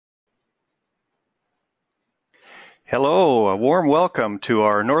Hello, a warm welcome to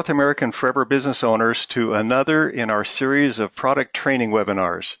our North American Forever business owners to another in our series of product training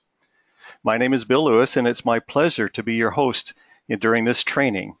webinars. My name is Bill Lewis, and it's my pleasure to be your host during this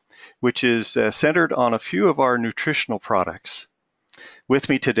training, which is centered on a few of our nutritional products. With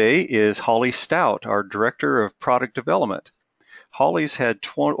me today is Holly Stout, our Director of Product Development. Holly's had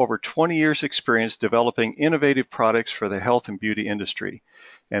over 20 years experience developing innovative products for the health and beauty industry,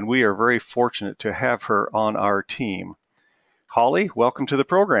 and we are very fortunate to have her on our team. Holly, welcome to the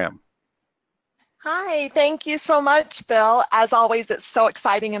program. Hi, thank you so much, Bill. As always, it's so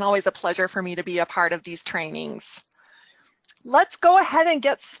exciting and always a pleasure for me to be a part of these trainings. Let's go ahead and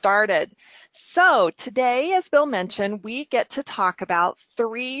get started. So today, as Bill mentioned, we get to talk about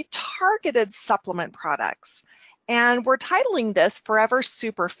 3 targeted supplement products. And we're titling this Forever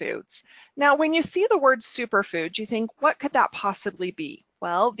Superfoods. Now, when you see the word superfood, you think, what could that possibly be?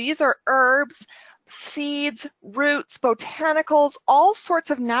 Well, these are herbs, seeds, roots, botanicals, all sorts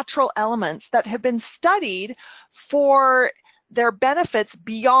of natural elements that have been studied for their benefits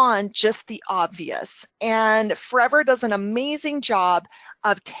beyond just the obvious. And Forever does an amazing job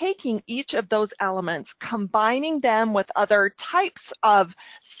of taking each of those elements, combining them with other types of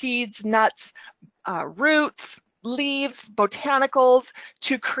seeds, nuts, roots, leaves, botanicals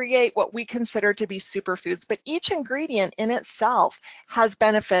to create what we consider to be superfoods. But each ingredient in itself has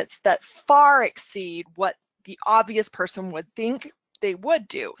benefits that far exceed what the obvious person would think they would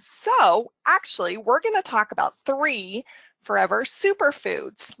do. So actually, we're going to talk about 3 Forever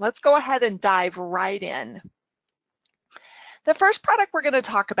Superfoods. Let's go ahead and dive right in. The first product we're going to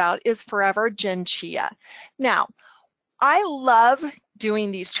talk about is Forever Chia. Now, I love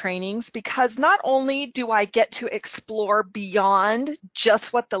doing these trainings because not only do I get to explore beyond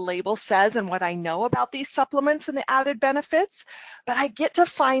just what the label says and what I know about these supplements and the added benefits, but I get to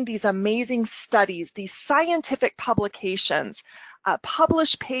find these amazing studies, these scientific publications,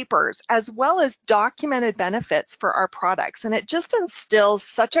 published papers, as well as documented benefits for our products. And it just instills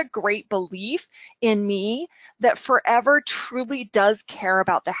such a great belief in me that Forever truly does care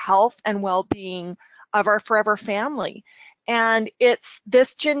about the health and well-being of our Forever family. And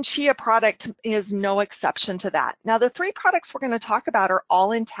this Chia product is no exception to that. Now, the 3 products we're going to talk about are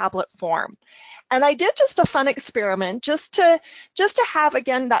all in tablet form. And I did just a fun experiment just to have,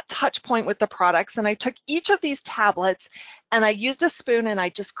 again, that touch point with the products. And I took each of these tablets and I used a spoon and I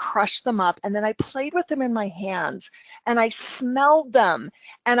just crushed them up. And then I played with them in my hands and I smelled them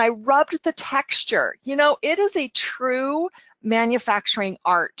and I rubbed the texture. You know, it is a true manufacturing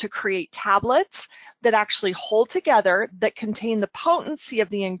art to create tablets that actually hold together, that contain the potency of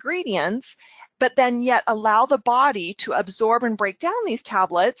the ingredients, but then yet allow the body to absorb and break down these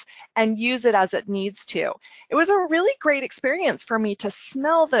tablets and use it as it needs to. It was a really great experience for me to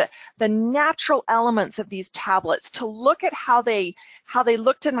smell the natural elements of these tablets, to look at how they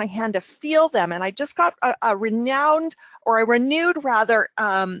looked in my hand, to feel them. And I just got a renewed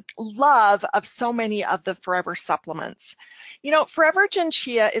love of so many of the Forever supplements. You know, Forever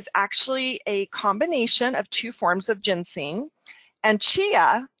Chia is actually a combination of 2 forms of ginseng and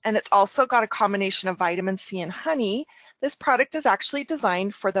chia, and it's also got a combination of vitamin C and honey. This product is actually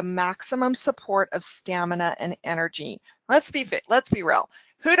designed for the maximum support of stamina and energy. Let's be real.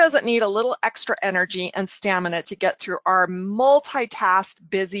 Who doesn't need a little extra energy and stamina to get through our multitasked,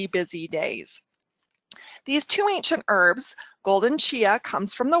 busy days? These 2 ancient herbs, golden chia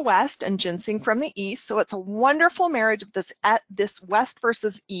comes from the west and ginseng from the east, so it's a wonderful marriage of this west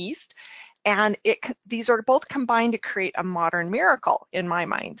versus east. And these are both combined to create a modern miracle in my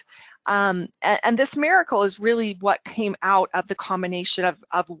mind. And this miracle is really what came out of the combination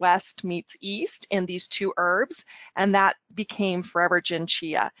of West meets East in these 2 herbs, and that became Forever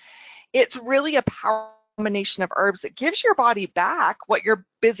Chia. It's really a powerful combination of herbs that gives your body back what your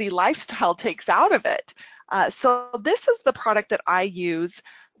busy lifestyle takes out of it. So this is the product that I use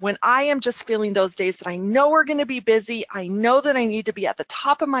when I am just feeling those days that I know are going to be busy. I know that I need to be at the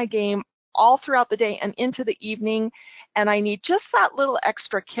top of my game all throughout the day and into the evening, and I need just that little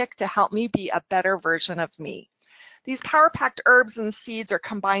extra kick to help me be a better version of me. These power-packed herbs and seeds are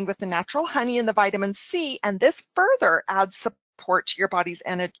combined with the natural honey and the vitamin C, and this further adds support to your body's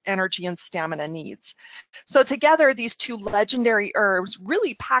energy and stamina needs. So together, these 2 legendary herbs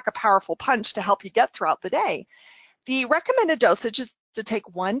really pack a powerful punch to help you get throughout the day. The recommended dosage is to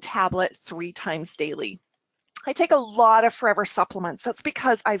take 1 tablet 3 times daily. I take a lot of Forever supplements. That's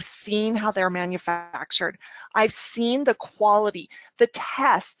because I've seen how they're manufactured. I've seen the quality, the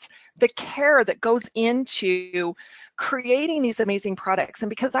tests, the care that goes into creating these amazing products.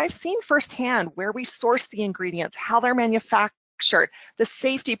 And because I've seen firsthand where we source the ingredients, how they're manufactured, manufactured, the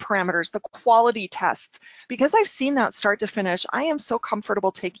safety parameters, the quality tests. Because I've seen that start to finish, I am so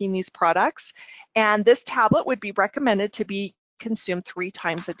comfortable taking these products, and this tablet would be recommended to be consumed 3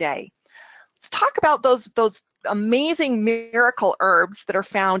 times a day. Let's talk about those amazing miracle herbs that are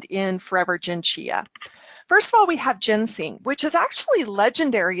found in Forever Gin Chia. First of all, we have ginseng, which is actually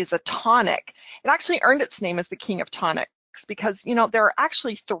legendary as a tonic. It actually earned its name as the king of tonics because, you know, there are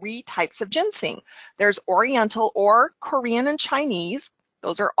actually 3 types of ginseng. There's Oriental or Korean and Chinese.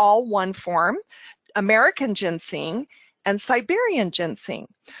 Those are all one form. American ginseng and Siberian ginseng.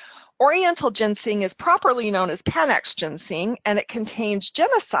 Oriental ginseng is properly known as Panax ginseng, and it contains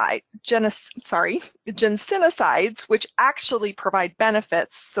ginsenosides, which actually provide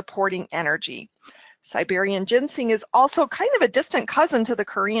benefits supporting energy. Siberian ginseng is also kind of a distant cousin to the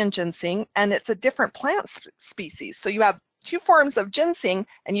Korean ginseng, and it's a different plant species. So you have 2 forms of ginseng,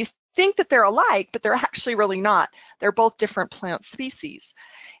 and you think that they're alike, but they're actually really not. They're both different plant species.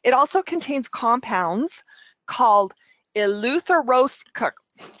 It also contains compounds called eleutherococcus.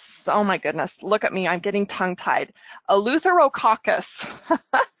 Oh my goodness, look at me, I'm getting tongue-tied. Eleutherococcus.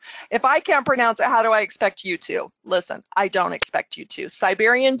 If I can't pronounce it, how do I expect you to? Listen, I don't expect you to.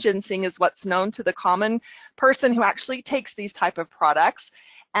 Siberian ginseng is what's known to the common person who actually takes these type of products.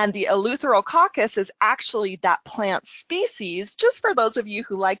 And the eleutherococcus is actually that plant species, just for those of you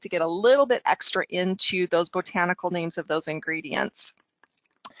who like to get a little bit extra into those botanical names of those ingredients.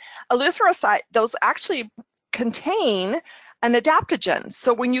 Eleutherocyte, those actually contain an adaptogen.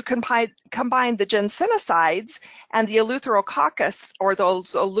 So when you combine the ginsenosides and the eleutherococcus, or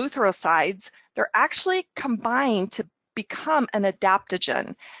those eleutherocytes, they're actually combined to become an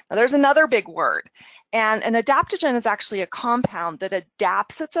adaptogen. Now there's another big word, and an adaptogen is actually a compound that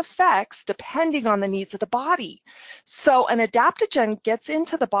adapts its effects depending on the needs of the body. So an adaptogen gets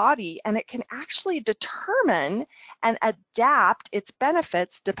into the body and it can actually determine and adapt its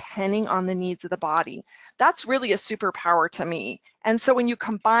benefits depending on the needs of the body. That's really a superpower to me. And so when you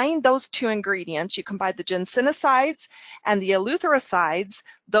combine those 2 ingredients, you combine the ginsenosides and the eleutherocytes,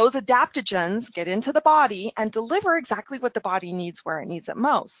 those adaptogens get into the body and deliver exactly what the body needs where it needs it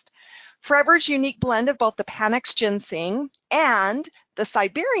most. Forever's unique blend of both the Panax ginseng and the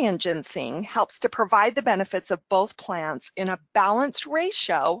Siberian ginseng helps to provide the benefits of both plants in a balanced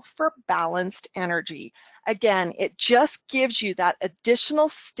ratio for balanced energy. Again, it just gives you that additional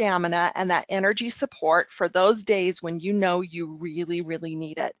stamina and that energy support for those days when you know you really, really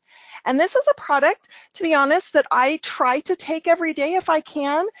need it. And this is a product, to be honest, that I try to take every day if I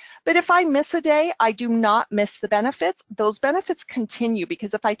can, but if I miss a day, I do not miss the benefits. Those benefits continue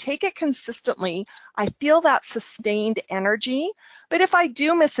because if I take it consistently, I feel that sustained energy. But if I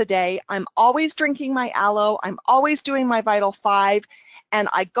do miss a day, I'm always drinking my aloe, I'm always doing my Vital 5, and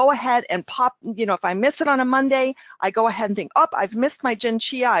I go ahead and pop, you know, if I miss it on a Monday, I go ahead and think, oh, I've missed my Gin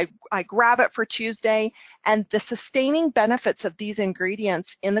Chia, I grab it for Tuesday, and the sustaining benefits of these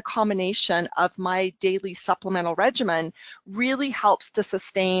ingredients in the combination of my daily supplemental regimen really helps to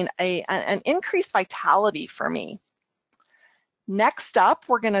sustain an increased vitality for me. Next up,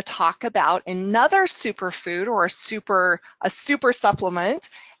 we're going to talk about another superfood or a super supplement,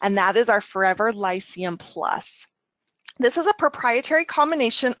 and that is our Forever Lycium Plus. This is a proprietary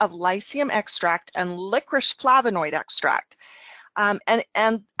combination of lycium extract and licorice flavonoid extract.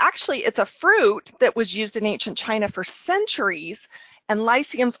 And actually, it's a fruit that was used in ancient China for centuries, and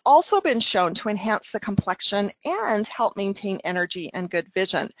lycium's also been shown to enhance the complexion and help maintain energy and good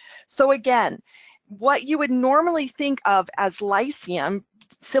vision. So again, what you would normally think of as lycium,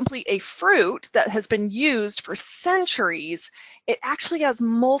 simply a fruit that has been used for centuries, it actually has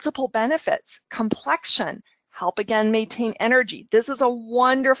multiple benefits. Complexion, help again maintain energy. This is a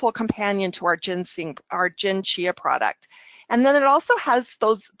wonderful companion to our ginseng, our Gin Chia product. And then it also has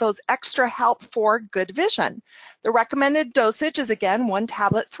those extra help for good vision. The recommended dosage is, again, 1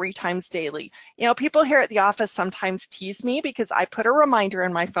 tablet 3 times daily. You know, people here at the office sometimes tease me because I put a reminder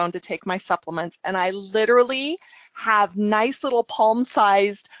in my phone to take my supplements, and I literally have nice little a palm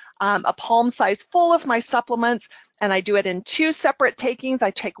size full of my supplements, and I do it in 2 separate takings.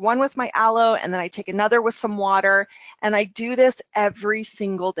 I take one with my aloe, and then I take another with some water, and I do this every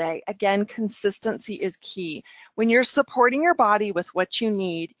single day. Again, consistency is key. When you're supporting your body with what you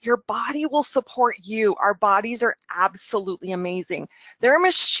need, your body will support you. Our bodies are absolutely amazing. They're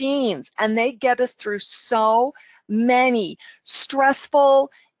machines, and they get us through so many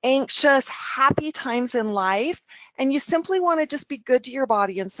stressful, anxious, happy times in life, and you simply want to just be good to your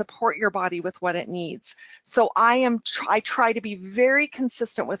body and support your body with what it needs. So I try to be very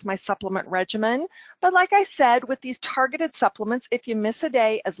consistent with my supplement regimen, but like I said, with these targeted supplements, if you miss a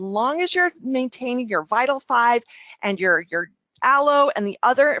day, as long as you're maintaining your Vital 5 and you're aloe and the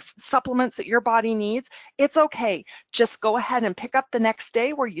other supplements that your body needs, it's okay. Just go ahead and pick up the next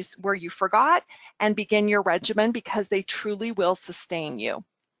day where you forgot and begin your regimen, because they truly will sustain you.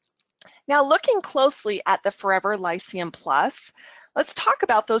 Now, looking closely at the Forever Lycium Plus, let's talk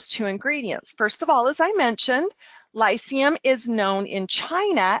about those two ingredients. First of all, as I mentioned, Lycium is known in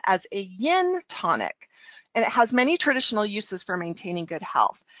China as a yin tonic, and it has many traditional uses for maintaining good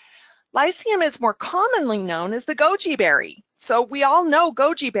health. Lycium is more commonly known as the goji berry. So we all know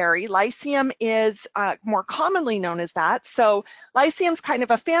goji berry. Lycium is more commonly known as that. So Lycium's kind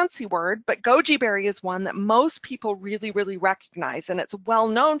of a fancy word, but goji berry is one that most people really, really recognize, and it's well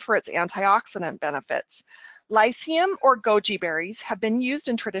known for its antioxidant benefits. Lycium or goji berries have been used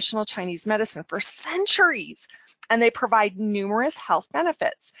in traditional Chinese medicine for centuries, and they provide numerous health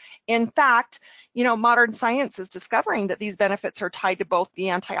benefits. In fact, modern science is discovering that these benefits are tied to both the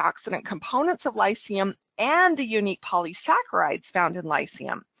antioxidant components of Lycium and the unique polysaccharides found in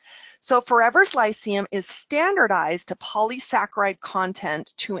Lycium. So Forever's Lycium is standardized to polysaccharide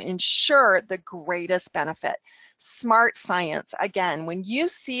content to ensure the greatest benefit. Smart science. Again, when you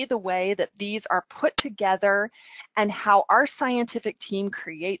see the way that these are put together and how our scientific team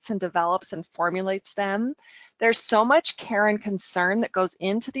creates and develops and formulates them, there's so much care and concern that goes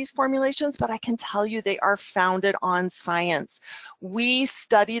into these formulations, but I can tell you they are founded on science. We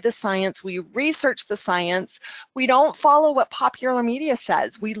study the science, we research the science, we don't follow what popular media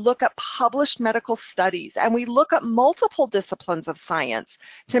says. We look at published medical studies, and we look at multiple disciplines of science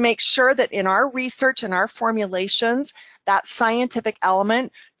to make sure that in our research and our formulations, that scientific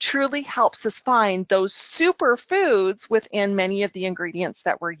element truly helps us find those superfoods within many of the ingredients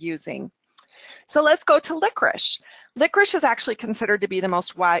that we're using. So let's go to licorice. Licorice is actually considered to be the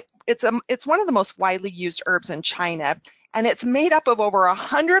most it's one of the most widely used herbs in China, and it's made up of over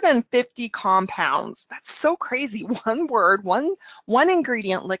 150 compounds. That's so crazy. One word, one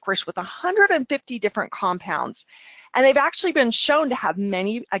ingredient, licorice, with 150 different compounds. And they've actually been shown to have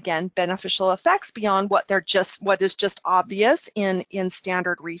many, again, beneficial effects beyond what is just obvious in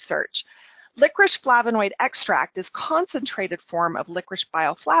standard research. Licorice flavonoid extract is concentrated form of licorice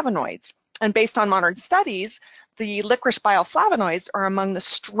bioflavonoids. And based on modern studies, the licorice bioflavonoids are among the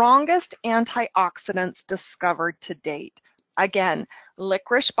strongest antioxidants discovered to date. Again,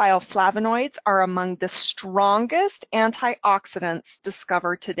 licorice bioflavonoids are among the strongest antioxidants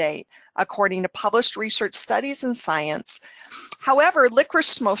discovered to date, according to published research studies in Science. However,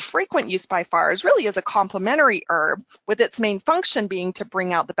 licorice's most frequent use by far is really as a complementary herb, with its main function being to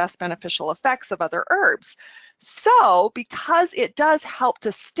bring out the best beneficial effects of other herbs. So, because it does help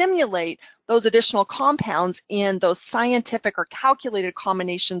to stimulate those additional compounds in those scientific or calculated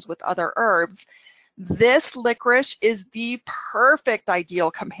combinations with other herbs, this licorice is the perfect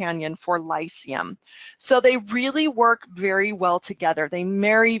ideal companion for Lycium. So they really work very well together. They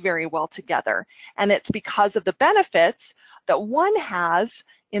marry very well together. And it's because of the benefits that one has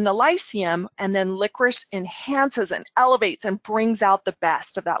in the Lycium, and then licorice enhances and elevates and brings out the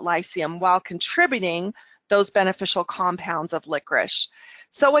best of that Lycium while contributing those beneficial compounds of licorice.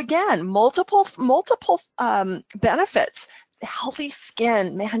 So again, multiple benefits. Healthy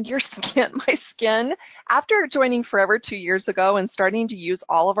skin, man, your skin, my skin, after joining Forever 2 years ago and starting to use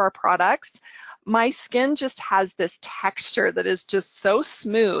all of our products, my skin just has this texture that is just so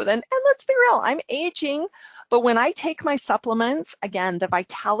smooth. And let's be real, I'm aging, but when I take my supplements, again, the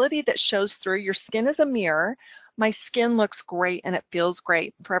vitality that shows through, your skin is a mirror. My skin looks great and it feels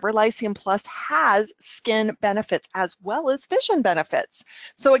great. Forever Lycium Plus has skin benefits as well as vision benefits.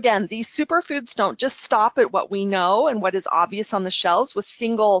 So again, these superfoods don't just stop at what we know and what is obvious on the shelves with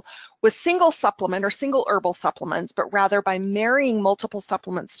single supplement or single herbal supplements, but rather by marrying multiple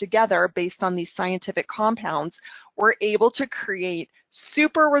supplements together based on these scientific compounds, we're able to create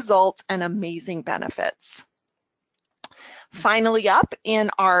super results and amazing benefits. Finally up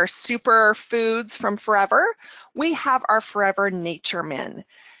in our superfoods from Forever, we have our Forever Nature Min.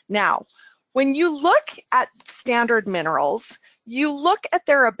 Now, when you look at standard minerals, you look at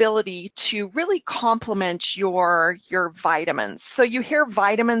their ability to really complement your vitamins. So you hear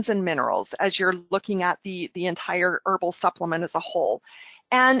vitamins and minerals as you're looking at the entire herbal supplement as a whole.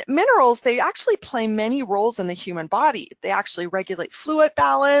 And minerals, they actually play many roles in the human body. They actually regulate fluid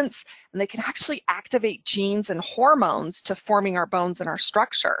balance, and they can actually activate genes and hormones to forming our bones and our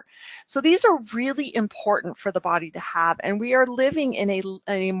structure. So these are really important for the body to have, and we are living in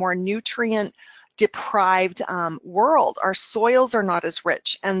a more nutrient deprived world. Our soils are not as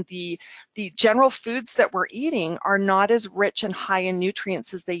rich, and the general foods that we're eating are not as rich and high in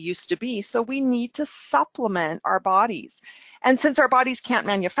nutrients as they used to be. So we need to supplement our bodies. And since our bodies can't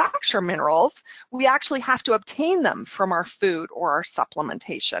manufacture minerals, we actually have to obtain them from our food or our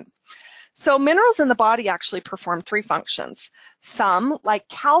supplementation. So minerals in the body actually perform three functions. Some, like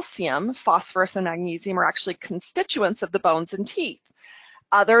calcium, phosphorus, and magnesium, are actually constituents of the bones and teeth.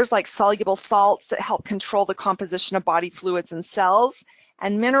 Others, like soluble salts, that help control the composition of body fluids and cells.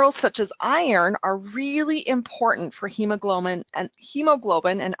 And minerals such as iron are really important for hemoglobin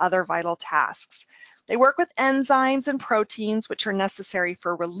and other vital tasks. They work with enzymes and proteins, which are necessary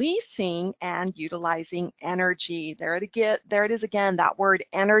for releasing and utilizing energy. There it is again, that word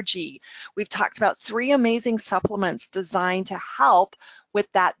energy. We've talked about 3 amazing supplements designed to help with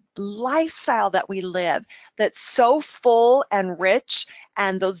that lifestyle that we live that's so full and rich,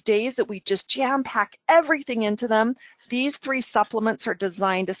 and those days that we just jam-pack everything into them. These 3 supplements are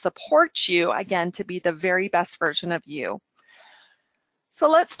designed to support you, again, to be the very best version of you. So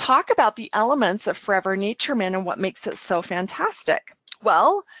let's talk about the elements of Forever Nature Min and what makes it so fantastic.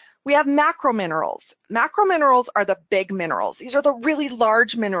 Well, we have macrominerals. Macrominerals are the big minerals. These are the really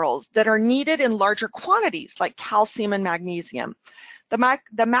large minerals that are needed in larger quantities, like calcium and magnesium. The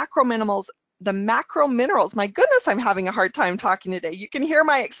macrominerals, my goodness, I'm having a hard time talking today. You can hear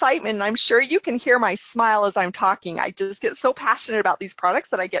my excitement, and I'm sure you can hear my smile as I'm talking. I just get so passionate about these products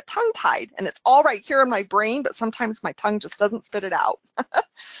that I get tongue-tied, and it's all right here in my brain, but sometimes my tongue just doesn't spit it out.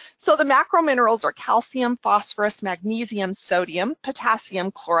 So the macrominerals are calcium, phosphorus, magnesium, sodium,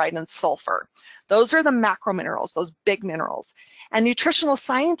 potassium, chloride, and sulfur. Those are the macrominerals, those big minerals. And nutritional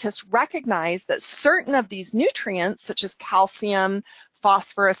scientists recognize that certain of these nutrients, such as calcium,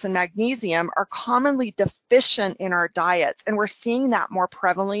 phosphorus, and magnesium, are commonly deficient in our diets, and we're seeing that more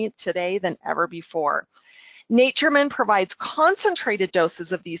prevalently today than ever before. NatureMin provides concentrated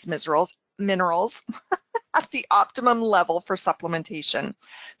doses of these minerals at the optimum level for supplementation.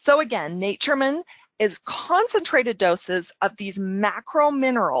 So again, NatureMin is concentrated doses of these macro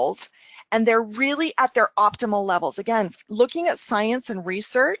minerals, and they're really at their optimal levels. Again, looking at science and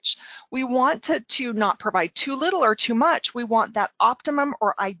research, we want to not provide too little or too much. We want that optimum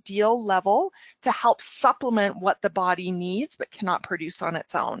or ideal level to help supplement what the body needs but cannot produce on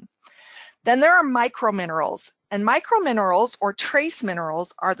its own. Then there are microminerals, and microminerals or trace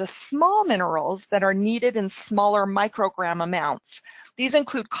minerals are the small minerals that are needed in smaller microgram amounts. These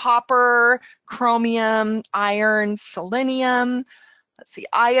include copper, chromium, iron, selenium,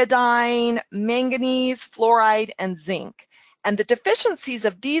 iodine, manganese, fluoride, and zinc. And the deficiencies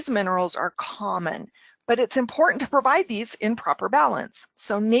of these minerals are common, but it's important to provide these in proper balance.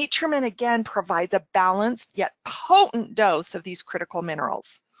 So NatureMin again provides a balanced yet potent dose of these critical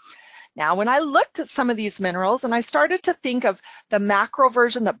minerals. Now, when I looked at some of these minerals and I started to think of the macro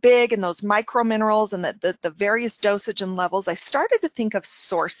version, the big, and those micro minerals and the various dosage and levels, I started to think of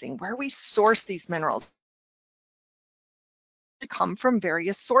sourcing, where we source these minerals. They come from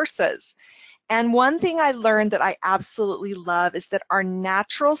various sources. And one thing I learned that I absolutely love is that our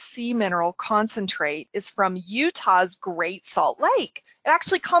natural sea mineral concentrate is from Utah's Great Salt Lake. It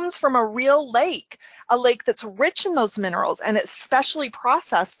actually comes from a real lake, a lake that's rich in those minerals, and it's specially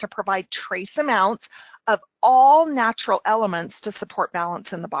processed to provide trace amounts of all natural elements to support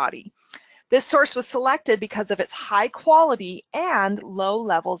balance in the body. This source was selected because of its high quality and low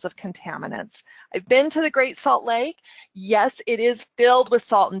levels of contaminants. I've been to the Great Salt Lake. Yes, it is filled with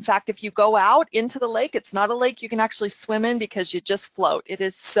salt. In fact, if you go out into the lake, it's not a lake you can actually swim in because you just float. It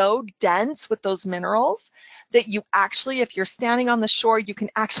is so dense with those minerals that you actually, if you're standing on the shore, you can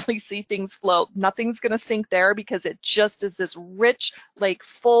actually see things float. Nothing's going to sink there because it just is this rich lake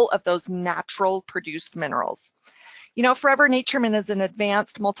full of those natural produced minerals. You know, Forever Nature Min is an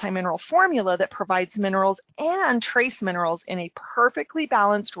advanced multi-mineral formula that provides minerals and trace minerals in a perfectly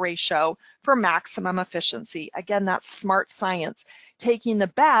balanced ratio for maximum efficiency. Again, that's smart science, taking the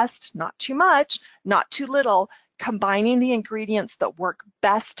best, not too much, not too little, combining the ingredients that work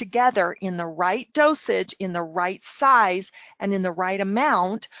best together in the right dosage, in the right size, and in the right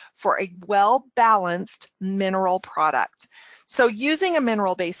amount for a well-balanced mineral product. So using a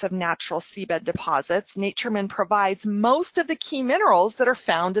mineral base of natural seabed deposits, NatureMin provides most of the key minerals that are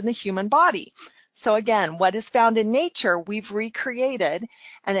found in the human body. So again, what is found in nature, we've recreated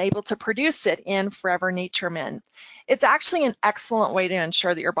and able to produce it in Forever Nature Min. It's actually an excellent way to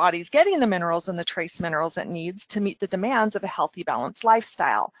ensure that your body's getting the minerals and the trace minerals it needs to meet the demands of a healthy, balanced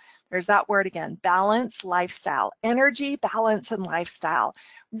lifestyle. There's that word again, balance, lifestyle, energy, balance, and lifestyle.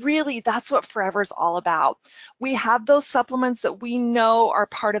 Really, that's what Forever is all about. We have those supplements that we know are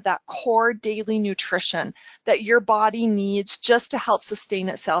part of that core daily nutrition that your body needs just to help sustain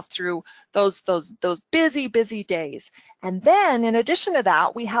itself through those busy, busy days. And then in addition to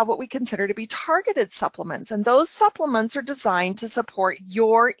that, we have what we consider to be targeted supplements. And those supplements are designed to support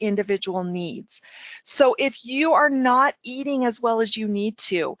your individual needs. So if you are not eating as well as you need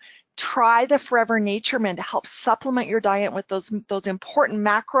to, try the Forever Natureman to help supplement your diet with those important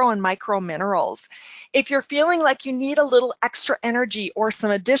macro and micro minerals. If you're feeling like you need a little extra energy or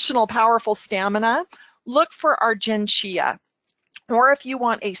some additional powerful stamina, look for our Chia. Or if you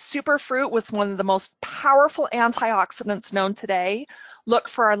want a superfruit with one of the most powerful antioxidants known today, look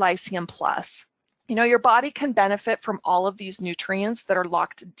for our Lycium Plus. You know, your body can benefit from all of these nutrients that are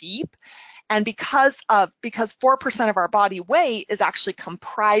locked deep. And because 4% of our body weight is actually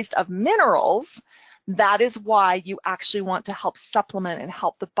comprised of minerals, that is why you actually want to help supplement and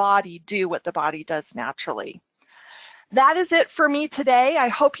help the body do what the body does naturally. That is it for me today. I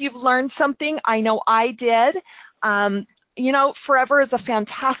hope you've learned something. I know I did. You know, Forever is a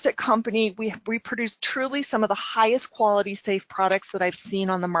fantastic company. We produce truly some of the highest quality safe products that I've seen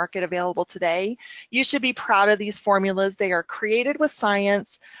on the market available today. You should be proud of these formulas. They are created with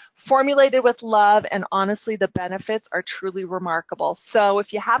science, formulated with love, and honestly, the benefits are truly remarkable. So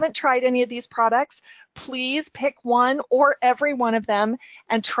if you haven't tried any of these products, please pick one or every one of them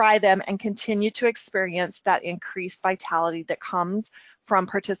and try them and continue to experience that increased vitality that comes from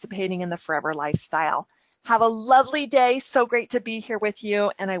participating in the Forever lifestyle. Have a lovely day. So great to be here with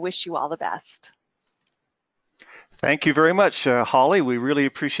you, and I wish you all the best. Thank you very much, Holly. We really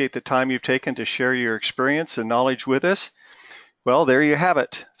appreciate the time you've taken to share your experience and knowledge with us. Well, there you have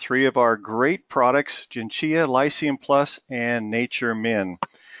it. 3 of our great products, Chia, Lycium Plus, and Nature Min.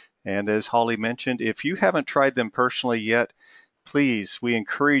 And as Holly mentioned, if you haven't tried them personally yet, please, we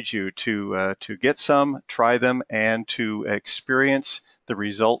encourage you to get some, try them, and to experience the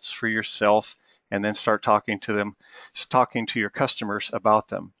results for yourself, and then start talking to your customers about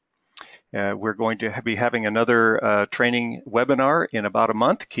them. We're going to be having another training webinar in about a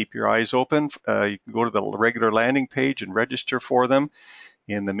month. Keep your eyes open. You can go to the regular landing page and register for them.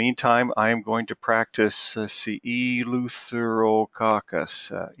 In the meantime, I am going to practice,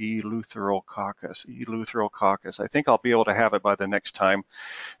 Eleutherococcus. I think I'll be able to have it by the next time.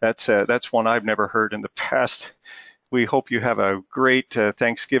 That's one I've never heard in the past. We hope you have a great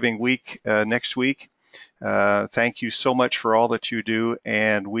Thanksgiving week next week. Thank you so much for all that you do,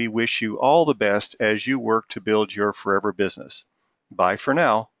 and we wish you all the best as you work to build your Forever business. Bye for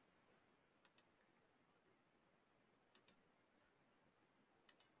now.